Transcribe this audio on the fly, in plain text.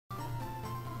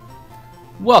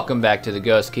Welcome back to the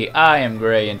Ghost Key. I am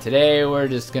Gray, and today we're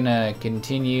just gonna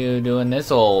continue doing this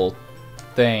whole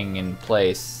thing in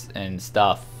place and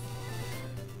stuff.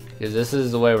 Because this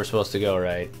is the way we're supposed to go,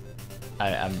 right?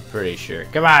 I'm pretty sure.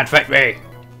 Come on, fight me!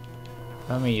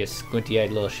 Come me, you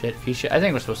squinty-eyed little shit. Fuschia. I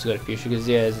think we're supposed to go to Fuschia because,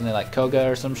 yeah, isn't it like Koga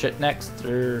or some shit next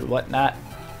or whatnot?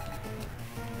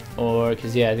 Or,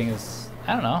 because, yeah, I think it's,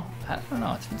 I don't know,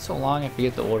 it's been so long I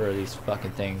forget the order of these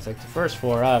fucking things. Like the first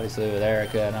four, obviously, with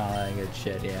Erica and all that good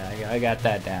shit, yeah, I got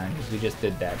that down because we just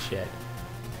did that shit.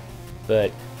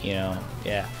 But, you know,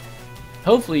 yeah.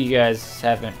 Hopefully you guys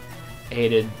haven't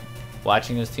hated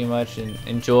watching this too much and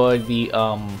enjoyed the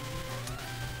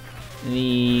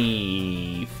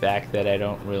fact that I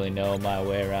don't really know my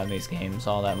way around these games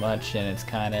all that much, and it's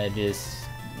kind of just,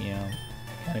 you know,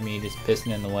 kind of me just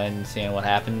pissing in the wind, seeing what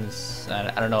happens.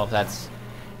 I don't know if that's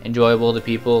enjoyable to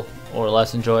people or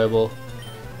less enjoyable.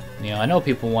 You know, I know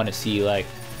people want to see like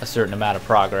a certain amount of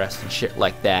progress and shit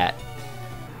like that.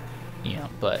 You know,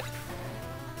 but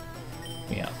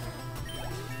you know,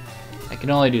 I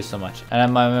can only do so much,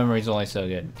 and my memory's only so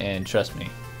good. And trust me,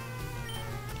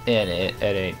 it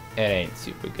ain't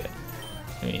super good.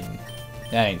 I mean,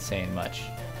 that ain't saying much.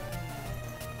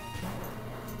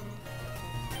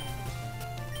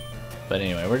 But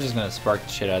anyway, we're just gonna spark the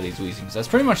shit out of these Weezings. That's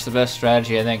pretty much the best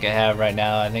strategy I think I have right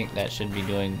now. I think that should be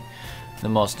doing the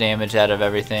most damage out of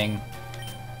everything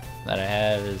that I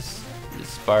have is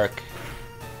spark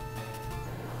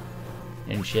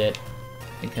and shit,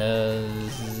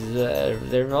 because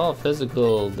they're all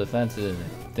physical defensive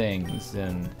things,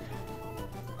 and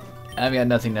I've got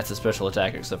nothing that's a special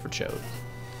attacker except for Chode.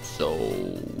 So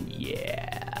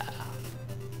yeah,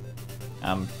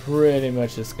 I'm pretty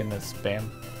much just gonna spam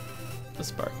the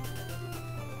spark.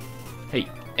 Hey,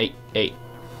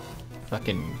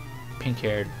 fucking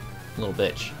pink-haired little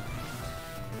bitch.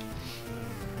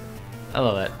 I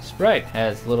love that. Sprite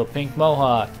has a little pink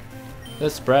mohawk.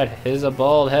 This Sprite is a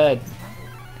bald head,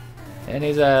 and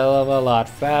he's a hell of a lot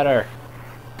fatter.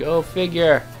 Go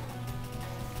figure.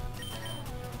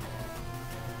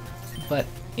 But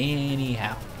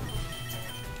anyhow,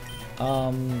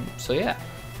 so yeah,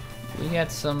 we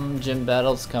got some gym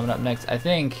battles coming up next. I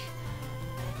think,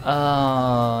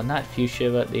 not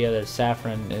Fuschia, but the other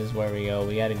Saffron is where we go.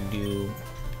 We gotta do,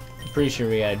 I'm pretty sure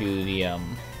we gotta do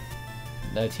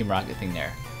the Team Rocket thing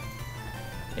there.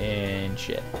 And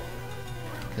shit.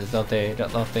 Cause don't they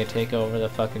take over the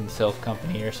fucking Sylph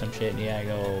company or some shit? Yeah, I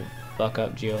go fuck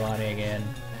up Giovanni again.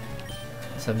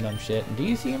 Some dumb shit. Do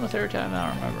you see him a third time? I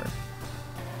don't remember.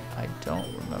 I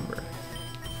don't remember.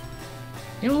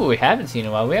 You know what we haven't seen in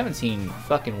a while? We haven't seen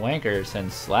fucking Wanker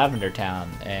since Lavender Town,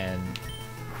 and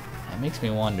it makes me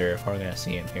wonder if we're gonna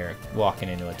see him here walking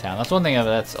into a town. That's one thing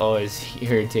that's always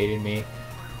irritated me.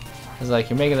 It's like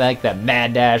you're making like that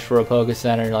mad dash for a Poké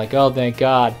Center, and you're like, oh thank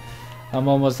God, I'm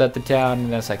almost at the town,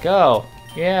 and it's like, oh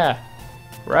yeah,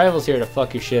 Rival's here to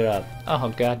fuck your shit up.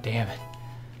 Oh god damn it.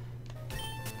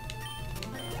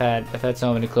 I've had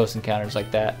so many close encounters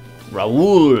like that.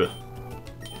 Raoul!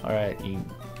 Alright, you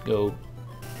go,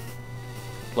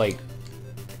 like,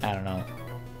 I don't know,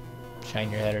 shine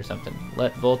your head or something.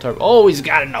 Let Voltorb. Oh, he's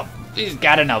got enough. He's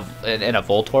got enough. In a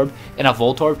Voltorb? In a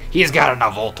Voltorb? He's got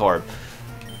enough Voltorb.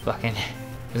 Fucking.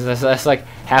 That's like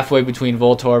halfway between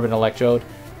Voltorb and Electrode.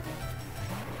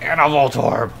 And a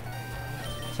Voltorb!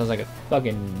 Sounds like a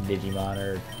fucking Digimon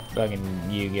or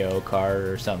fucking Yu-Gi-Oh card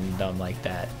or something dumb like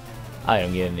that. I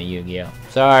don't get into Yu-Gi-Oh.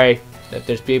 Sorry if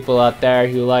there's people out there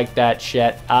who like that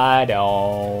shit. I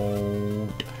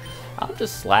don't. I'll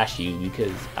just slash you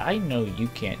because I know you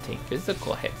can't take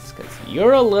physical hits because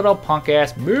you're a little punk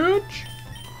ass bitch.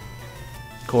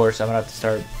 Of course, I'm gonna have to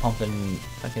start pumping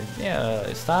fucking,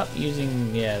 yeah, stop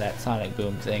using, yeah, that sonic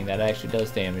boom thing that actually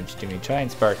does damage to me. Try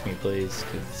and spark me, please,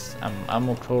 because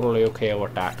I'm totally okay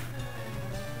with that.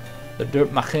 The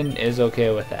Dirt Machin is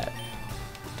okay with that.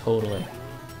 Totally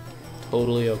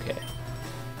okay.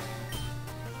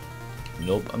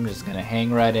 Nope, I'm just gonna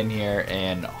hang right in here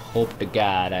and hope to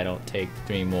God I don't take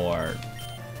 3 more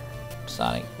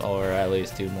sonic, or at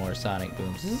least 2 more sonic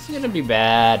booms. This is gonna be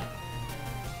bad.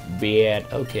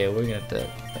 Okay, we're gonna have to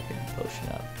fucking potion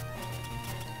up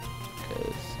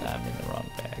because I'm in the wrong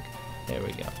bag. There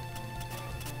we go.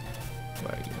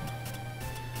 Where are you?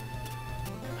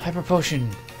 Hyper potion.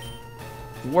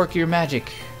 Work your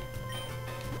magic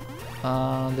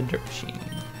on the dirt machine.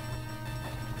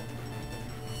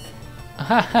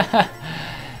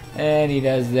 And he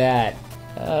does that.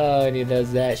 Oh, and he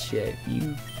does that shit.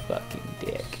 You fucking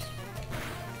dick.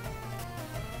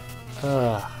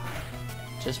 Ugh.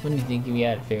 Just when you think you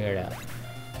got it figured out.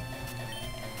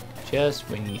 Just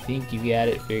when you think you got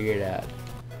it figured out.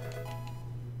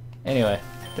 Anyway,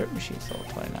 Dirt Machine's level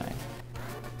 29.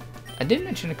 I did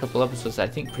mention a couple episodes. I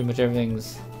think pretty much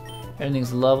everything's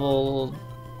leveled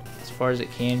as far as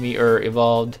it can be, or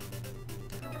evolved,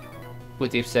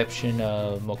 with the exception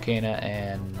of Mokena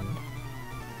and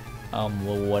well,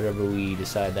 whatever we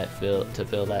decide to fill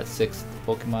that 6th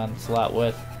Pokemon slot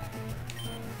with.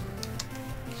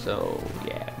 So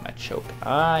yeah, my choke.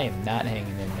 I am not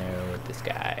hanging in there with this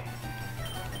guy.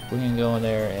 We're gonna go in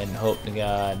there and hope to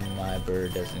God my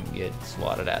bird doesn't get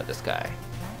swatted out of this guy.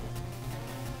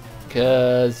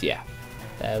 Cause yeah,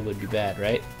 that would be bad,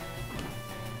 right?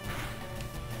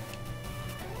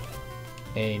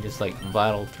 And he just like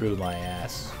vital through my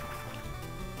ass.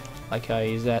 Like how I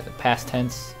use that, the past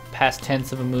tense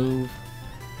of a move.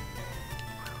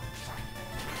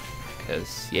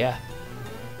 Cause yeah.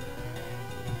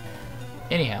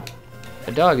 Anyhow,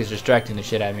 the dog is distracting the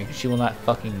shit out of me because she will not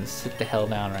fucking sit the hell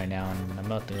down right now, and I'm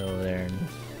about to go over there and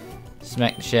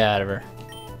smack the shit out of her.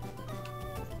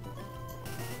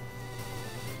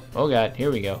 Oh god,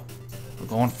 here we go. We're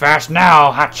going fast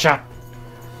now, hotshot!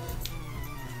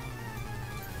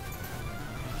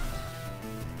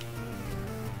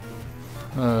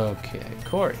 Okay,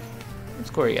 Corey. What's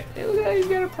Corey got? Hey, look at that, he's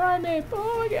got a primate!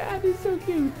 Oh my god, he's so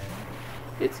cute!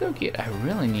 It's so cute. I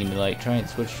really need to like try and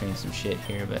switch train some shit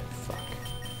here, but fuck.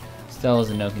 Stella's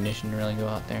in no condition to really go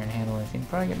out there and handle anything.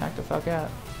 Probably get knocked the fuck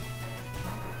out.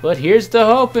 But here's to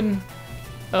hoping.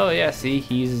 Oh yeah, see,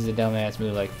 he uses a dumbass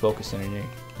move like focus energy.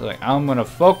 So like, I'm gonna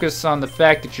focus on the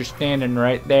fact that you're standing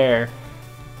right there,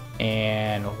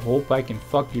 and hope I can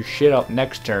fuck your shit up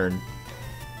next turn.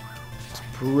 It's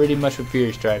pretty much what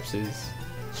Fury Stripes is.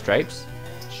 Stripes?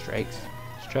 Strikes.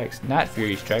 Strikes. Not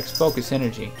Fury Strikes. Focus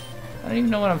energy. I don't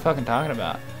even know what I'm fucking talking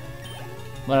about.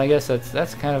 But I guess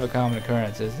that's kind of a common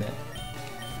occurrence, isn't it?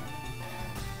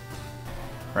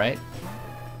 Right?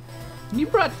 You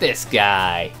brought this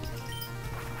guy.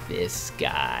 This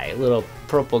guy. Little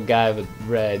purple guy with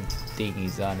red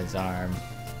thingies on his arm.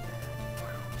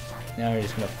 Now we're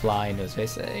just gonna fly into his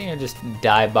face. You know, just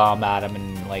dive bomb at him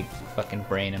and like fucking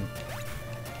brain him.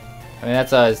 I mean,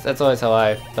 that's always how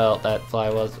I felt that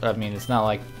fly was. I mean, it's not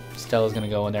like Stella's gonna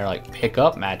go in there like pick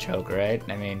up Machoke, right?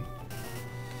 I mean,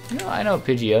 you know, I know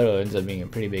Pidgeotto ends up being a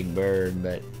pretty big bird,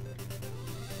 but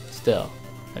still,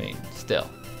 I mean, still,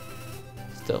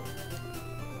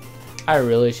 I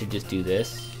really should just do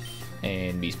this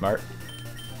and be smart.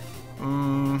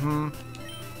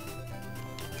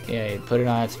 Yeah, you put it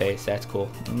on its face. That's cool.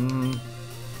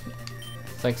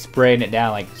 It's like spraying it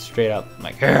down, like straight up. I'm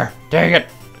like, here, dang it!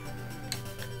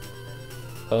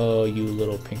 Oh, you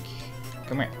little pinky.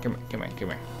 Come here, come here, come here, come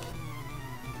here.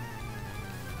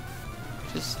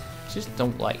 Just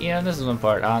don't like, you know, this is one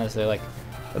part, honestly, like,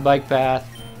 the bike path,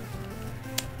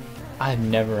 I've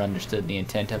never understood the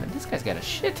intent of it. This guy's got a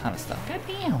shit ton of stuff,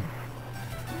 goddamn.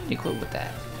 I need to quit with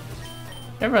that.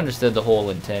 Never understood the whole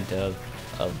intent of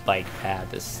bike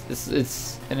path.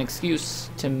 It's an excuse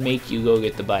to make you go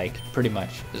get the bike, pretty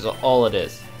much, is all it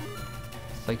is.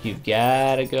 It's like, you've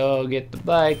gotta go get the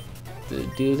bike to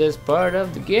do this part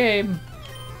of the game.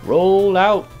 Roll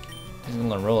out. He's gonna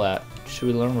learn roll out. Should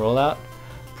we learn roll out?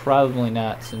 Probably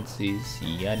not, since he's,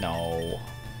 you know,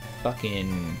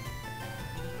 fucking,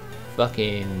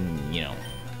 you know,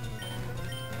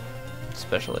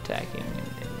 special attacking,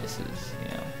 and this is, you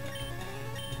know,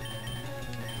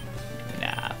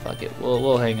 nah, fuck it.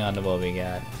 We'll hang on to what we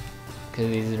got, cause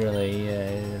he's really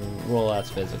roll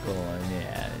out's physical, and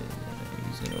yeah,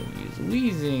 he's gonna use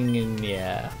wheezing, and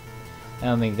yeah. I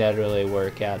don't think that'd really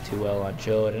work out too well on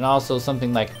Chode. And also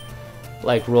something like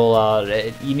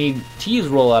rollout, you need to use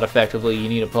rollout effectively. You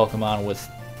need a Pokemon with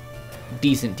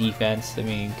decent defense. I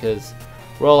mean, because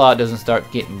rollout doesn't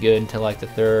start getting good until like the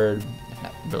third,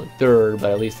 not really third,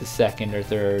 but at least the second or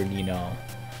third, you know,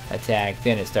 attack.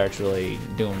 Then it starts really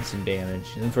doing some damage.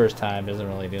 And the first time doesn't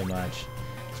really do much,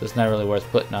 so it's not really worth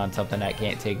putting on something that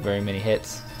can't take very many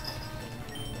hits.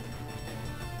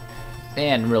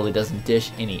 And really doesn't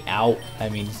dish any out. I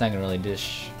mean, it's not gonna really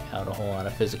dish out a whole lot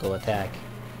of physical attack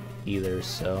either.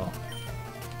 So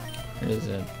there's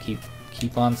a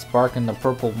keep on sparking the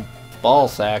purple ball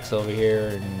sacks over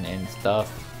here and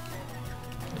stuff.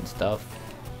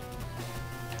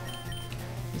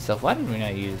 Why did we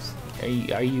not use?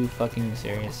 Are you fucking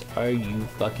serious? Are you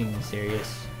fucking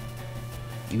serious?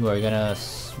 You are gonna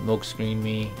smoke screen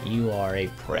me? You are a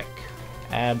prick.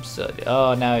 Absolutely.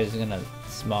 Oh, now he's gonna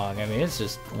smog. I mean, it's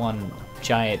just one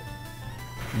giant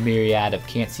myriad of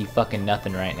can't see fucking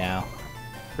nothing right now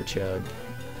for Chode.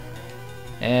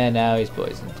 And now he's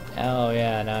poisoned. Oh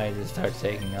yeah, now he just starts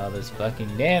taking all this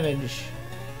fucking damage.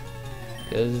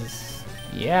 Cause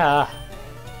yeah.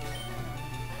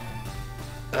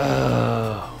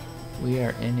 Oh, we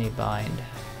are in a bind.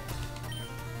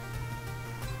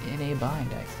 In a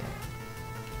bind, I say.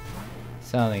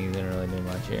 So I don't think he's gonna really do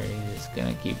much here. He's just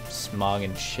gonna keep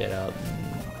smogging shit up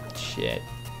and shit.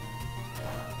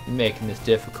 Making this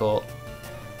difficult.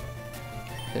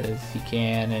 Because he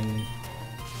can, and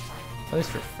at least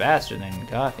for faster than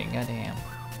coughing, goddamn.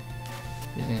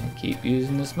 He's gonna keep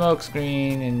using the smoke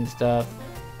screen and stuff.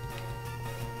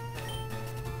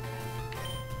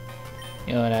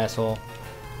 You know what, asshole?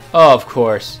 Oh, of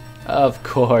course. Of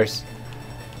course.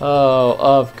 Oh,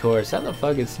 of course. How the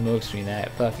fuck is smoke screen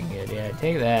that fucking good? Yeah,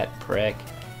 take that, prick.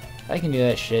 I can do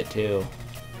that shit too.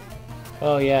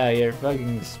 Oh yeah, your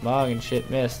fucking smog and shit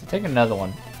missed. Take another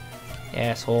one,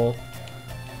 asshole.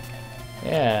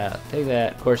 Yeah, take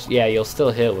that. Of course, yeah, you'll still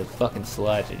hit with fucking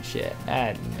sludge and shit.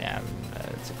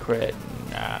 It's a crit.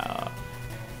 No.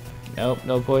 Nope,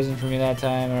 no poison for me that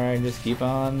time. Alright, just keep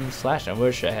on slashing. I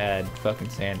wish I had fucking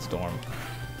sandstorm.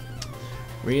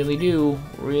 Really do.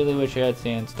 Really wish I had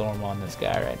sandstorm on this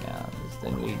guy right now.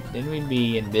 Then we'd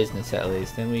be in business at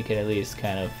least. Then we could at least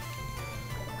kind of.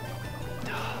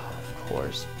 Of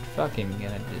course, fucking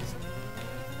gonna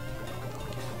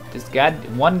just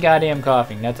one goddamn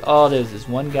coughing. That's all it is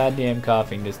one goddamn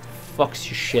coughing. Just fucks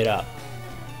your shit up.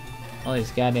 All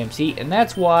these goddamn and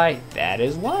that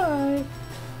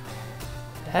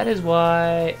is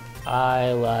why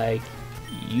I like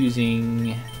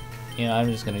using. You know, I'm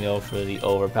just gonna go for the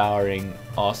overpowering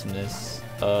awesomeness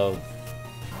of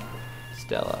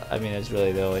Stella. I mean, that's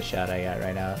really the only shot I got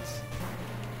right now.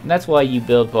 And that's why you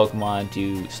build Pokemon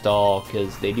to stall,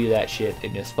 because they do that shit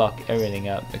and just fuck everything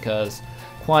up. Because,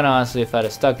 quite honestly, if I'd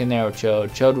have stuck in there with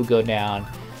Chode would go down.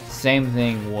 Same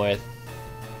thing with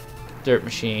Dirt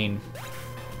Machine.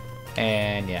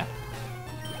 And yeah.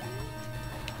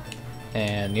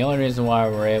 And the only reason why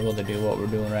we're able to do what we're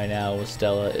doing right now with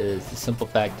Stella is the simple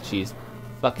fact that she's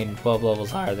fucking 12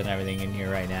 levels higher than everything in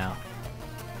here right now.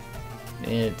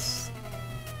 It's,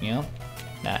 you know,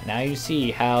 now you see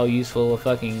how useful a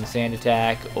fucking sand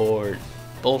attack or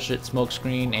bullshit smoke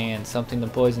screen and something to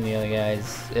poison the other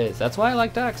guys is. That's why I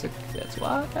like Toxic. That's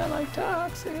why I like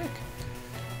Toxic.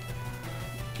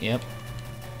 Yep.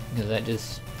 Because that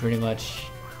just pretty much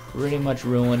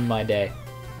ruined my day.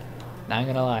 Not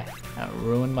gonna lie, that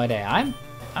ruined my day. I'm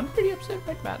pretty upset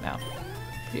right about now.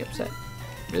 Pretty upset.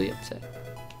 Really upset.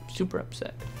 Super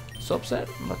upset. So upset,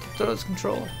 I'm about to throw this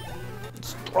controller.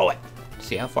 Just throw it.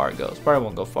 See how far it goes. Probably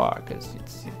won't go far because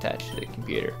it's attached to the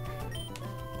computer.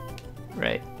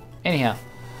 Right. Anyhow.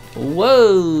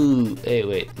 Whoa! Hey,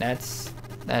 wait. That's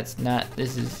not.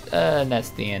 This is.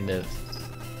 That's the end of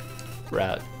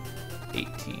Route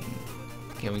 18.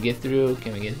 Can we get through?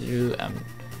 Can we get through? I'm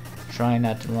trying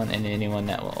not to run into anyone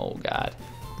that will. Oh god.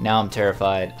 Now I'm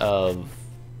terrified of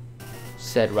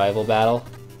said rival battle.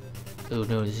 Oh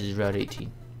no, this is Route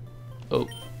 18. Oh,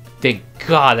 thank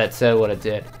God that said what it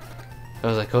did. I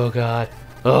was like, oh god,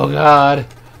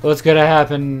 what's gonna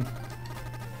happen?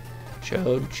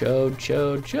 Chode.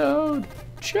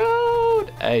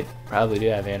 I probably do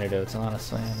have antidotes,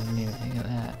 honestly. I didn't even think of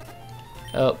that.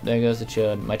 Oh, there goes the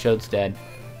Chode. My Chode's dead.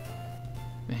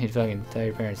 He'd fucking tell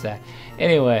your parents that.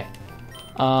 Anyway,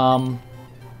 if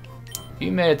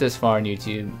you made it this far on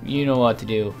YouTube, you know what to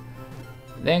do.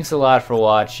 Thanks a lot for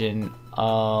watching.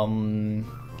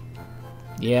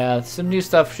 Yeah, some new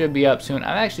stuff should be up soon.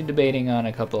 I'm actually debating on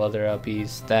a couple other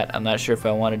LPs that I'm not sure if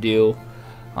I want to do.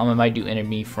 I might do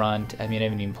Enemy Front. I mean, I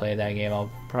haven't even played that game.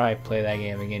 I'll probably play that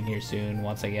game again here soon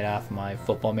once I get off my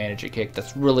Football Manager kick.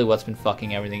 That's really what's been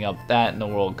fucking everything up. That and the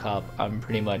World Cup. I'm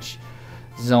pretty much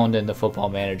zoned into Football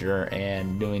Manager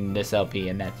and doing this LP,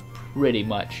 and that's pretty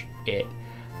much it.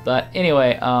 But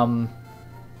anyway,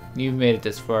 you've made it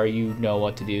this far. You know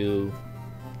what to do.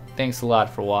 Thanks a lot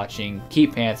for watching.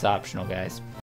 Keep pants optional, guys.